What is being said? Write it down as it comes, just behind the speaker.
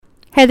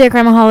Hey there,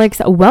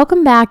 Crimeaholics.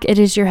 Welcome back. It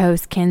is your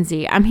host,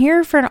 Kenzie. I'm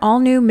here for an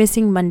all-new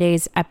Missing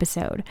Mondays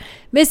episode.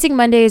 Missing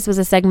Mondays was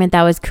a segment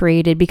that was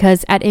created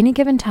because at any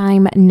given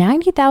time,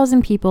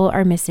 90,000 people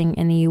are missing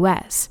in the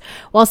U.S.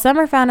 While some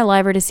are found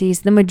alive or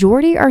deceased, the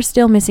majority are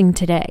still missing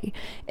today.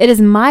 It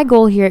is my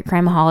goal here at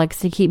Crimeaholics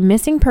to keep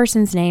missing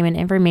persons' name and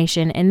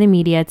information in the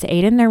media to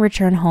aid in their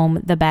return home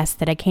the best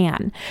that I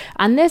can.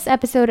 On this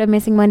episode of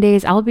Missing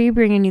Mondays, I'll be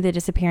bringing you the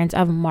disappearance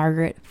of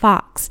Margaret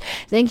Fox.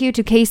 Thank you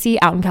to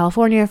Casey out in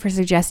California for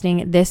suggesting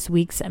this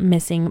week's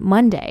Missing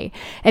Monday.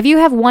 If you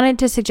have wanted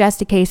to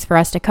suggest a case for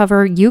us to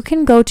cover, you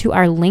can go to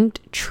our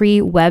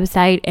Linktree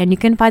website and you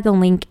can find the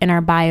link in our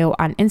bio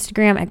on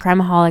Instagram at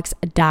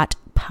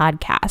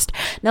crimeaholics.podcast.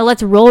 Now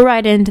let's roll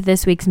right into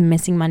this week's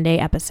Missing Monday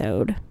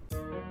episode.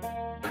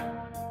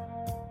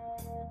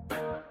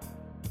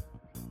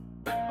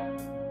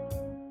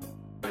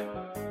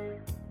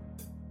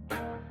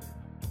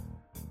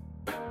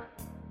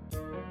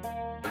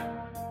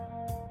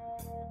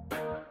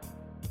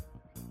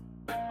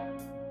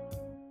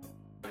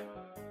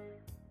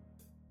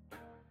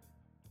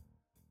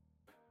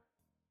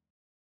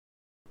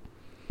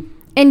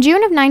 In June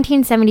of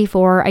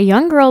 1974, a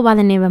young girl by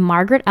the name of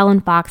Margaret Ellen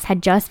Fox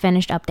had just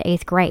finished up the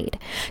 8th grade.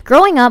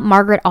 Growing up,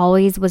 Margaret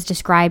always was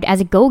described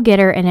as a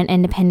go-getter and an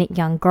independent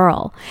young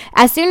girl.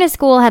 As soon as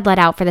school had let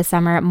out for the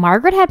summer,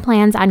 Margaret had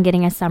plans on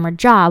getting a summer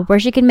job where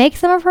she could make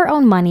some of her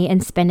own money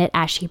and spend it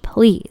as she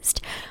pleased.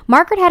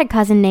 Margaret had a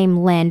cousin named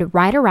Lynn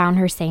right around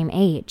her same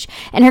age,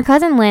 and her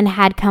cousin Lynn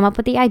had come up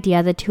with the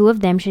idea the two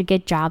of them should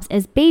get jobs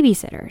as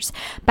babysitters.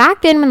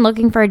 Back then, when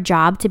looking for a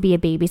job to be a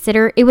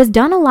babysitter, it was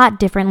done a lot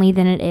differently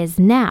than it is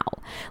now.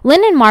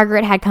 Lynn and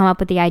Margaret had come up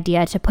with the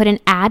idea to put an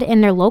ad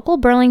in their local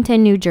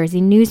Burlington, New Jersey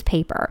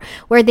newspaper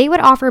where they would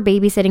offer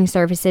babysitting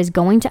services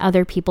going to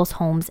other people's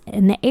homes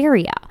in the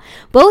area.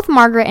 Both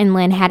Margaret and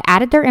Lynn had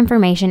added their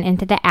information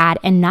into the ad,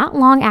 and not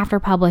long after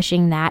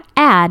publishing that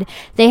ad,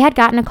 they had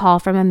gotten a call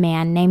from a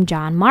man named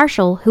John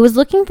Marshall who was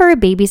looking for a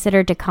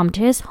babysitter to come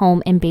to his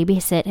home and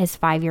babysit his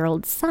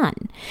 5-year-old son.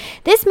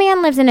 This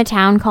man lives in a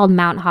town called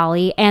Mount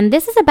Holly, and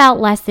this is about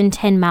less than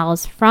 10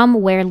 miles from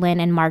where Lynn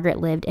and Margaret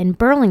lived in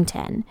Burlington.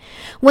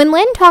 When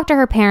Lynn talked to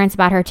her parents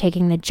about her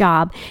taking the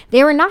job,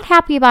 they were not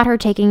happy about her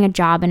taking a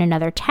job in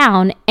another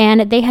town,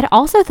 and they had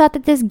also thought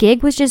that this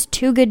gig was just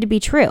too good to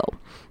be true.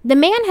 The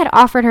man had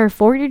offered her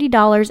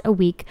 $40 a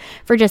week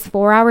for just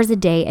 4 hours a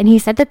day, and he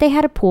said that they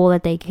had a pool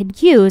that they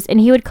could use, and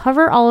he would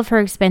cover all of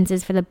her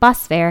expenses for the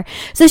bus fare,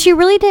 so she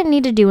really didn't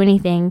need to do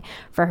anything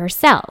for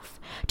herself.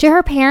 To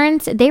her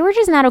parents, they were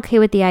just not okay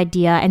with the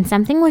idea, and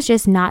something was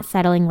just not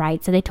settling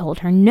right, so they told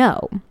her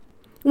no.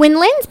 When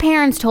Lynn's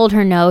parents told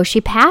her no, she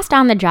passed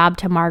on the job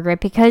to Margaret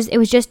because it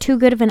was just too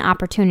good of an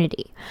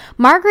opportunity.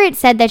 Margaret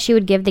said that she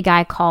would give the guy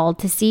a call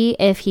to see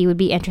if he would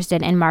be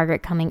interested in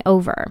Margaret coming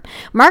over.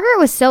 Margaret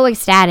was so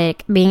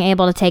ecstatic being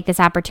able to take this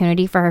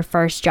opportunity for her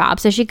first job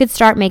so she could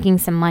start making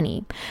some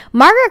money.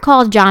 Margaret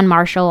called John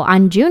Marshall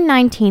on June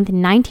 19th,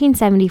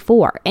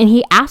 1974, and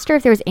he asked her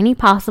if there was any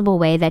possible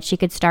way that she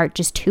could start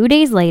just 2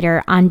 days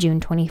later on June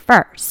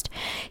 21st.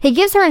 He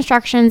gives her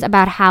instructions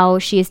about how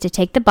she is to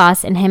take the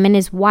bus, and him and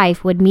his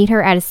wife would meet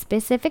her at a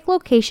specific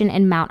location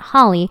in Mount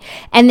Holly,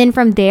 and then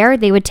from there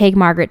they would take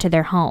Margaret to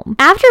their home.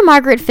 After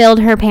Margaret filled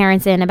her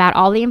parents in about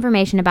all the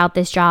information about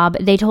this job,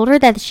 they told her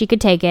that she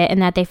could take it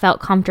and that they felt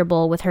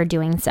comfortable with her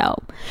doing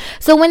so.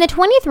 So when the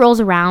 20th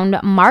rolls around,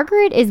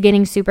 Margaret is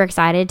getting super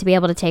excited to be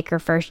able to take her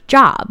first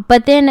job,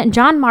 but then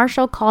John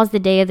Marshall calls the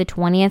day of the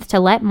 20th to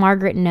let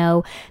Margaret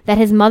know that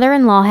his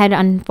mother-in-law had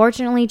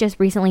unfortunately just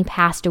recently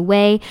passed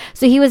away,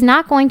 so he was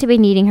not going to be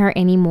needing her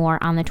anymore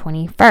on the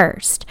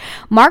 21st.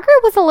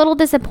 Margaret was a little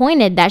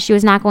disappointed that she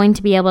was not going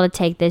to be able to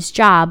take this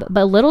job,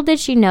 but little did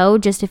she know,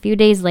 just a few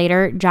days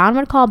later, John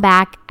would call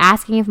back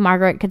asking if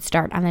Margaret could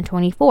start on the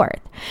 24th.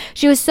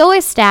 She was so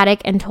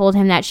ecstatic and told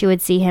him that she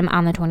would see him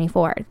on the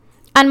 24th.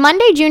 On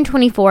Monday, June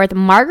 24th,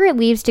 Margaret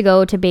leaves to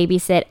go to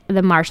babysit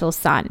the Marshall's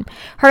son.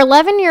 Her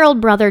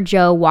 11-year-old brother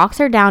Joe walks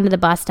her down to the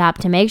bus stop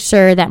to make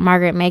sure that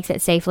Margaret makes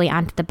it safely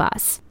onto the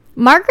bus.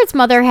 Margaret's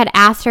mother had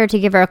asked her to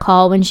give her a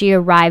call when she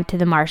arrived to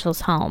the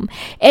Marshall's home.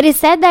 It is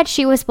said that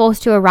she was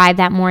supposed to arrive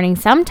that morning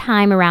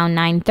sometime around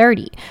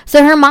 9:30,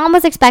 so her mom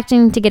was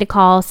expecting to get a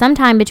call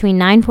sometime between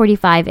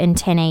 9:45 and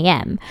 10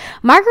 a.m.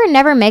 Margaret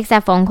never makes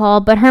that phone call,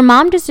 but her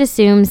mom just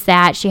assumes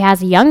that she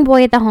has a young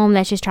boy at the home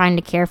that she's trying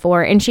to care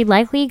for, and she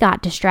likely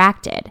got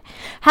distracted.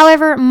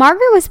 However,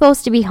 Margaret was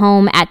supposed to be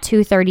home at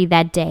 2:30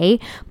 that day,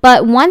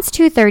 but once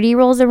 2:30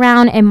 rolls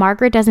around and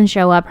Margaret doesn't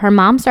show up, her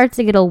mom starts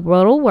to get a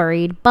little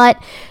worried,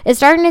 but is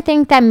starting to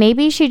think that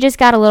maybe she just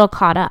got a little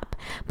caught up.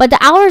 But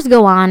the hours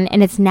go on,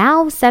 and it's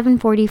now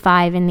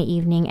 7:45 in the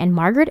evening, and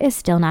Margaret is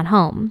still not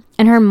home,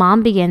 and her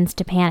mom begins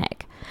to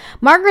panic.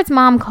 Margaret's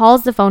mom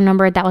calls the phone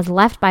number that was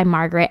left by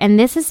Margaret, and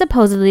this is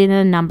supposedly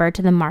the number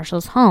to the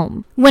Marshall's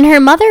home. When her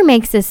mother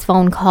makes this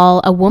phone call,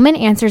 a woman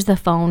answers the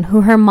phone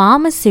who her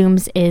mom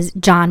assumes is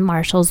John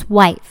Marshall's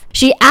wife.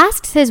 She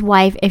asks his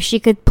wife if she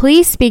could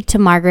please speak to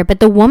Margaret, but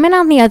the woman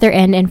on the other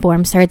end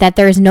informs her that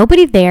there is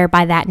nobody there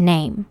by that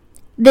name.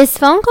 This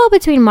phone call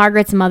between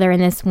Margaret's mother and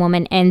this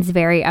woman ends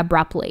very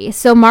abruptly.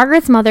 So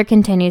Margaret's mother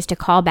continues to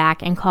call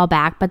back,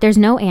 but there's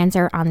no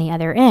answer on the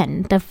other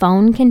end. The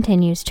phone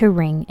continues to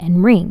ring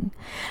and ring.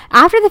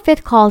 After the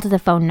fifth call to the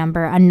phone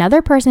number,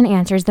 another person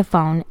answers the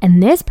phone,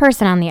 and this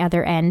person on the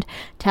other end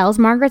tells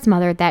Margaret's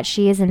mother that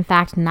she is in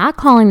fact not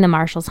calling the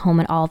Marshalls' home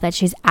at all, that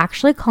she's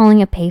actually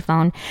calling a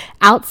payphone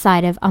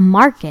outside of a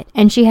market,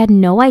 and she had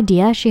no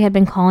idea she had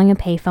been calling a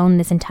payphone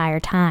this entire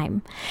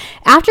time.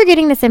 After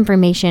getting this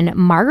information,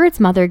 Margaret's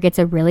mother gets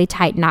a really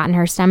tight knot in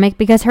her stomach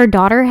because her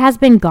daughter has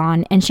been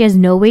gone and she has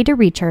no way to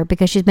reach her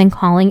because she's been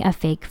calling a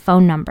fake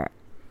phone number.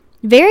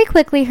 Very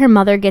quickly, her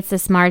mother gets the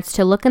smarts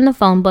to look in the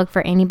phone book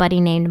for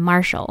anybody named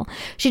Marshall.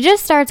 She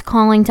just starts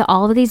calling to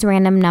all of these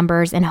random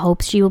numbers in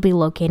hopes she will be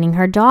locating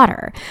her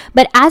daughter.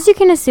 But as you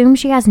can assume,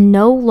 she has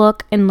no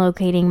luck in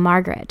locating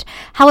Margaret.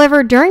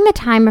 However, during the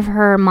time of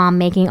her mom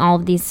making all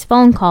of these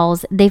phone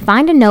calls, they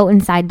find a note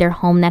inside their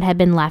home that had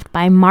been left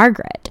by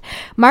Margaret.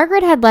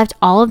 Margaret had left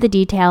all of the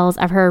details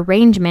of her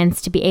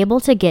arrangements to be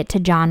able to get to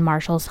John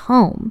Marshall's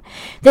home.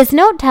 This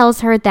note tells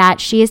her that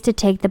she is to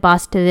take the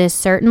bus to this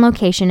certain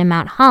location in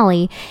Mount Holly,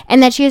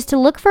 and that she is to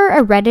look for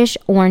a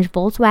reddish-orange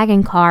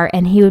Volkswagen car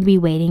and he would be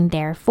waiting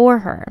there for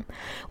her.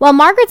 While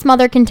Margaret's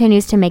mother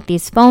continues to make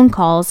these phone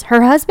calls,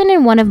 her husband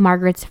and one of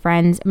Margaret's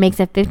friends makes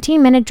a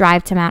 15-minute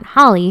drive to Mount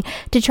Holly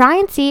to try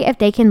and see if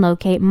they can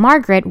locate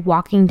Margaret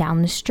walking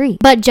down the street.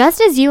 But just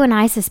as you and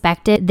I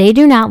suspected, they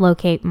do not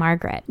locate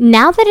Margaret.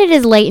 Now that it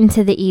is late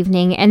into the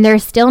evening and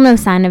there's still no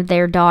sign of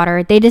their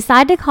daughter, they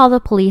decide to call the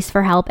police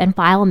for help and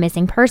file a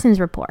missing persons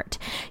report.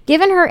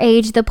 Given her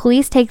age, the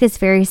police take this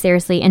very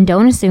seriously and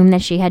don't assume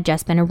that she had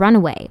just been a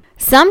runaway.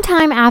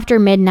 Sometime after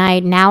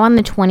midnight, now on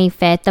the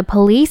 25th, the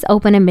police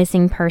open a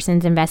missing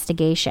persons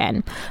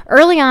investigation.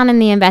 Early on in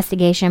the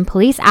investigation,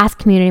 police asked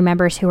community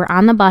members who were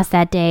on the bus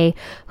that day,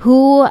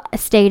 who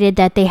stated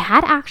that they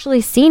had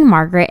actually seen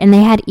Margaret and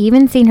they had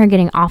even seen her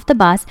getting off the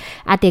bus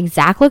at the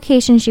exact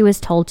location she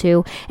was told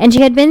to, and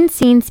she had been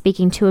seen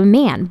speaking to a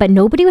man, but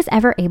nobody was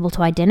ever able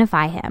to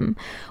identify him.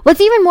 What's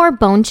even more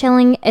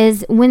bone-chilling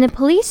is when the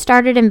police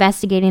started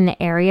investigating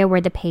the area where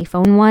the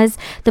payphone was,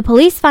 the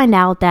police find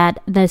out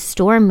that the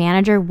store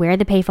manager where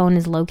the payphone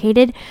is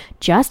located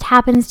just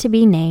happens to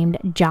be named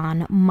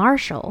John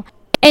Marshall.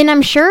 And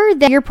I'm sure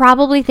that you're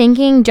probably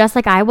thinking, just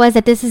like I was,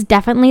 that this is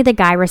definitely the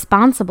guy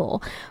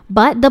responsible.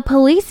 But the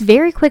police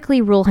very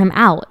quickly rule him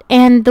out.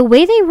 And the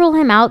way they rule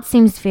him out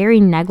seems very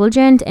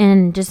negligent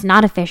and just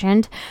not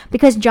efficient,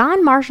 because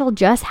John Marshall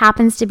just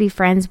happens to be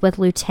friends with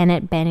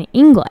Lieutenant Ben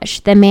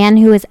English, the man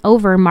who is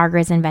over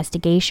Margaret's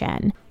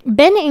investigation.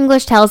 Ben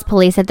English tells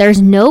police that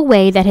there's no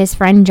way that his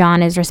friend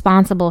John is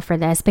responsible for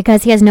this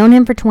because he has known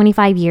him for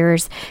 25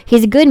 years,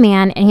 he's a good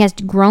man, and he has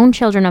grown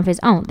children of his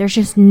own. There's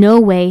just no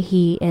way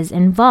he is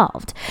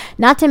involved.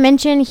 Not to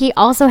mention, he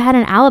also had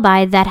an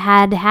alibi that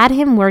had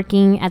him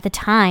working at the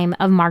time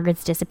of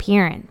Margaret's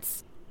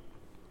disappearance.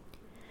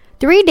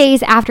 3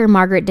 days after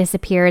Margaret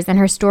disappears and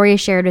her story is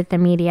shared with the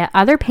media,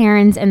 other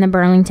parents in the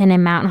Burlington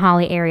and Mount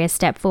Holly area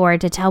step forward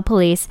to tell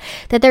police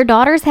that their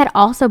daughters had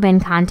also been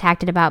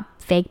contacted about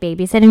fake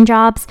babysitting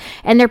jobs,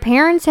 and their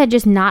parents had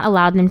just not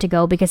allowed them to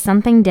go because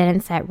something didn't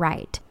set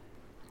right.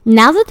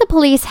 Now that the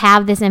police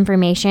have this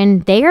information,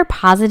 they are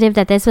positive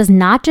that this was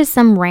not just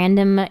some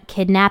random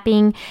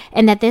kidnapping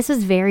and that this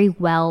was very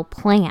well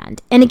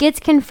planned. And it gets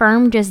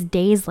confirmed just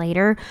days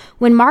later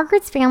when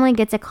Margaret's family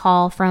gets a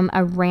call from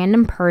a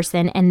random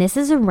person, and this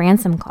is a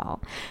ransom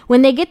call.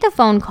 When they get the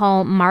phone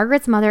call,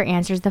 Margaret's mother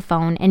answers the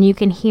phone, and you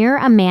can hear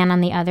a man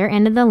on the other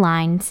end of the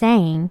line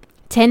saying,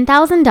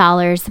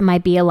 $10,000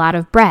 might be a lot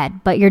of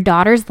bread, but your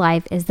daughter's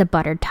life is the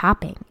buttered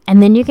topping.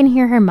 And then you can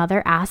hear her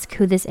mother ask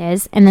who this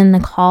is, and then the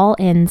call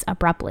ends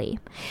abruptly.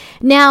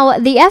 Now,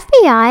 the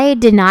FBI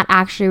did not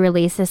actually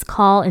release this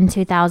call in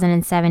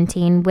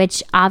 2017,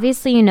 which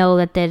obviously you know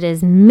that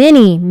is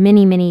many,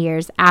 many, many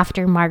years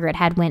after Margaret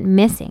had went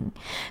missing.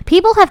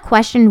 People have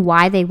questioned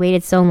why they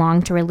waited so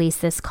long to release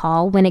this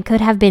call when it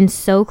could have been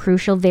so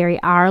crucial very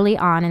early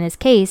on in this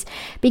case,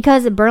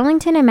 because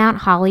Burlington and Mount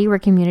Holly were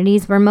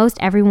communities where most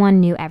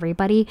everyone knew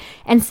everybody,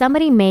 and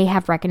somebody may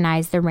have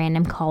recognized the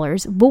random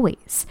caller's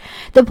voice.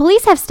 The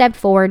police have stepped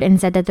forward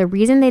and said that the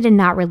reason they did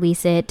not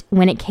release it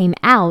when it came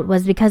out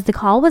was because the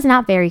call was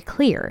not very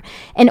clear.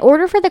 In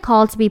order for the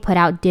call to be put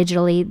out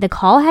digitally, the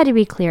call had to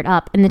be cleared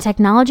up, and the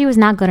technology was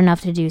not good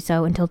enough to do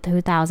so until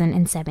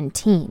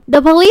 2017.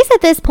 The police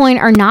at this point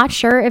are not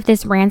sure if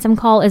this ransom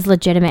call is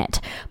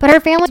legitimate, but her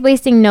family is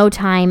wasting no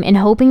time in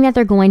hoping that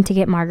they're going to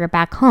get Margaret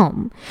back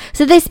home.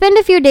 So they spend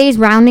a few days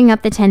rounding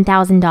up the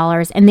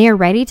 $10,000, and they are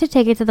ready to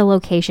take it to the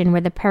location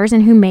where the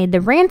person who made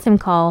the ransom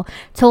call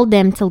told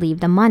them to leave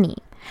the money.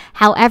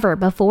 However,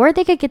 before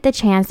they could get the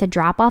chance to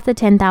drop off the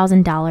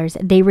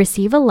 $10,000, they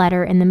receive a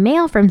letter in the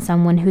mail from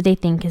someone who they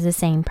think is the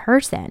same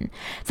person.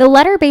 The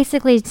letter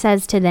basically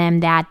says to them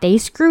that they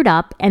screwed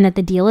up and that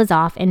the deal is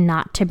off and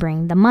not to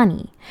bring the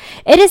money.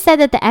 It is said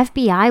that the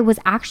FBI was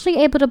actually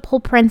able to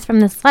pull prints from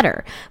this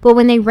letter, but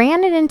when they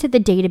ran it into the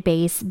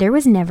database, there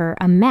was never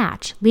a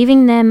match,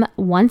 leaving them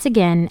once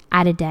again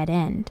at a dead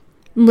end.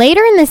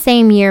 Later in the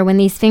same year, when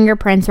these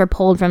fingerprints were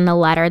pulled from the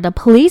letter, the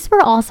police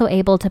were also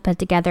able to put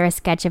together a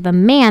sketch of a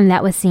man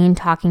that was seen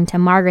talking to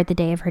Margaret the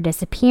day of her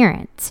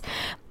disappearance.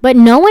 But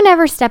no one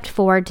ever stepped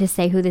forward to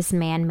say who this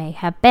man may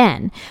have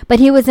been. But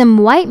he was a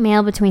white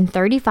male between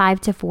 35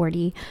 to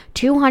 40,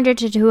 200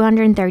 to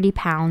 230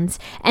 pounds,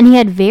 and he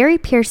had very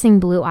piercing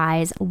blue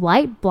eyes,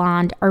 light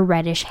blonde or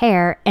reddish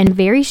hair, and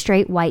very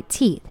straight white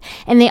teeth.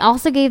 And they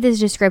also gave this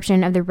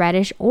description of the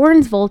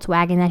reddish-orange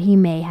Volkswagen that he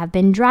may have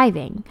been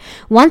driving.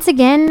 Once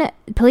again,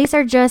 police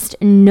are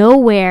just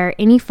nowhere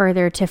any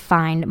further to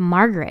find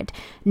Margaret.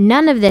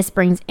 None of this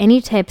brings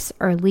any tips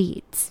or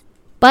leads.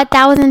 But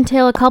that was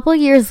until a couple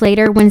years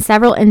later when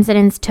several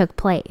incidents took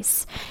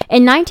place.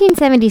 In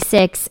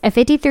 1976, a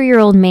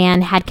 53-year-old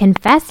man had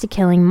confessed to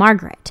killing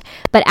Margaret.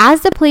 But as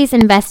the police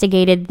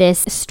investigated this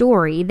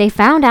story, they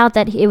found out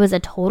that it was a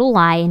total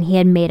lie and he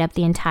had made up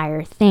the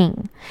entire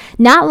thing.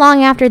 Not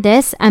long after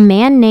this, a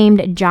man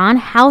named John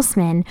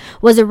Houseman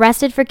was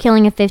arrested for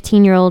killing a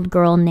 15-year-old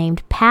girl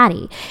named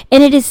Patty.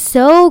 And it is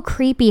so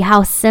creepy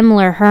how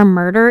similar her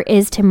murder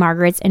is to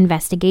Margaret's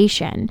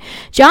investigation.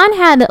 John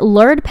had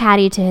lured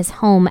Patty to his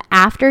home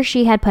after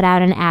she had put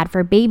out an ad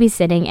for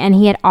babysitting, and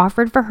he had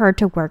offered for her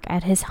to work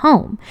at his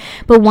home.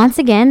 But once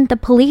again, the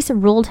police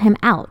ruled him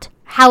out.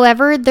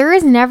 However, there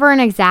is never an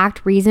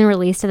exact reason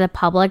released to the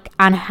public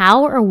on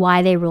how or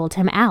why they ruled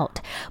him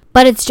out.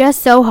 But it's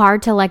just so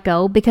hard to let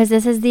go because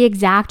this is the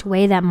exact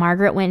way that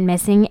Margaret went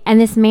missing,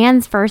 and this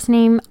man's first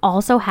name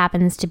also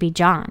happens to be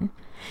John.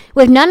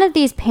 With none of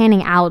these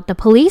panning out, the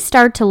police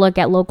start to look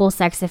at local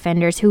sex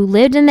offenders who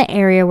lived in the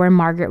area where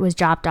Margaret was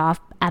dropped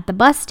off at the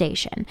bus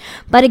station.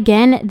 But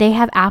again, they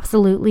have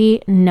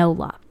absolutely no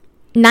luck.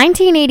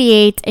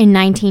 1988 and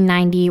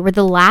 1990 were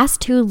the last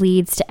two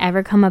leads to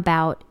ever come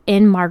about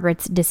in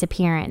Margaret's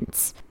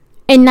disappearance.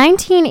 In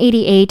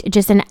 1988,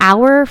 just an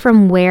hour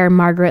from where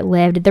Margaret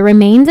lived, the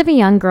remains of a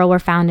young girl were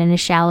found in a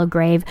shallow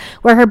grave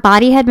where her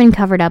body had been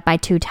covered up by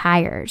two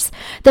tires.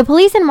 The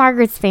police and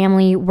Margaret's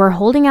family were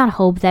holding out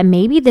hope that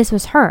maybe this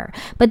was her,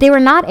 but they were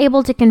not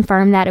able to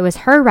confirm that it was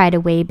her right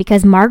away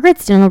because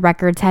Margaret's dental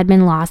records had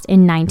been lost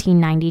in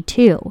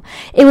 1992.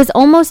 It was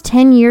almost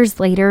 10 years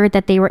later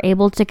that they were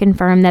able to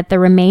confirm that the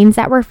remains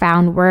that were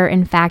found were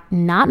in fact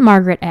not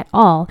Margaret at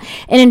all,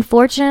 and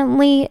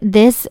unfortunately,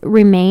 these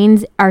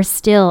remains are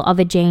still of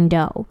a Jane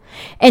Doe.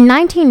 In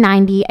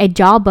 1990, a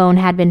jawbone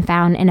had been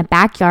found in a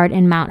backyard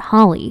in Mount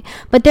Holly,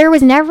 but there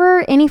was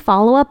never any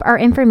follow-up or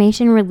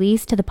information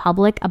released to the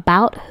public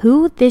about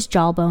who this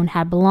jawbone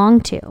had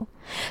belonged to.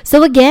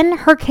 So again,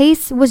 her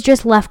case was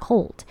just left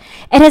cold.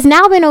 It has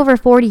now been over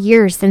 40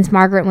 years since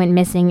Margaret went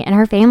missing, and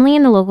her family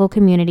and the local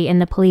community and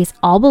the police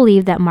all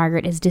believe that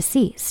Margaret is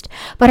deceased.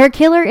 But her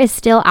killer is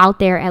still out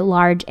there at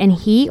large, and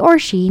he or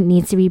she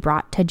needs to be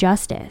brought to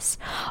justice.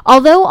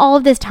 Although all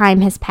of this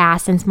time has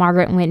passed since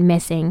Margaret went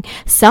missing,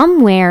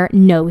 somewhere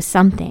knows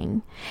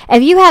something.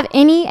 If you have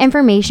any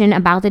information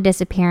about the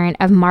disappearance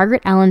of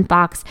Margaret Ellen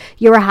Fox,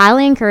 you are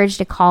highly encouraged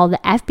to call the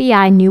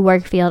FBI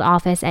Newark Field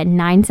Office at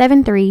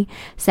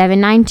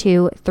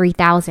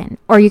 973-792-3000,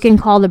 or you can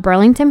call the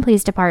Burlington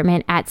Police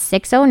Department at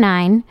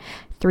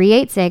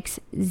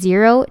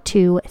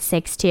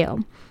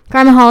 609-386-0262.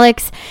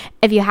 Crimeaholics,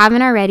 if you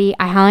haven't already,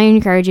 I highly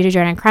encourage you to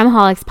join our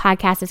Crimeaholics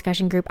podcast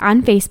discussion group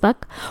on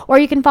Facebook, or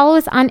you can follow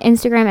us on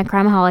Instagram at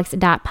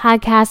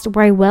crimeaholics.podcast,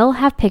 where I will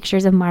have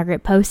pictures of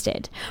Margaret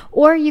posted.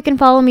 Or you can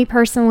follow me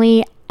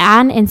personally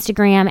on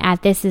Instagram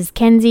at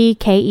thisiskenzie,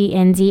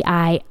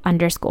 KENZI_.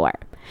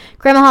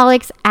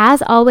 Crimeaholics,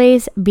 as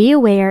always, be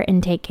aware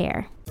and take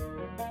care.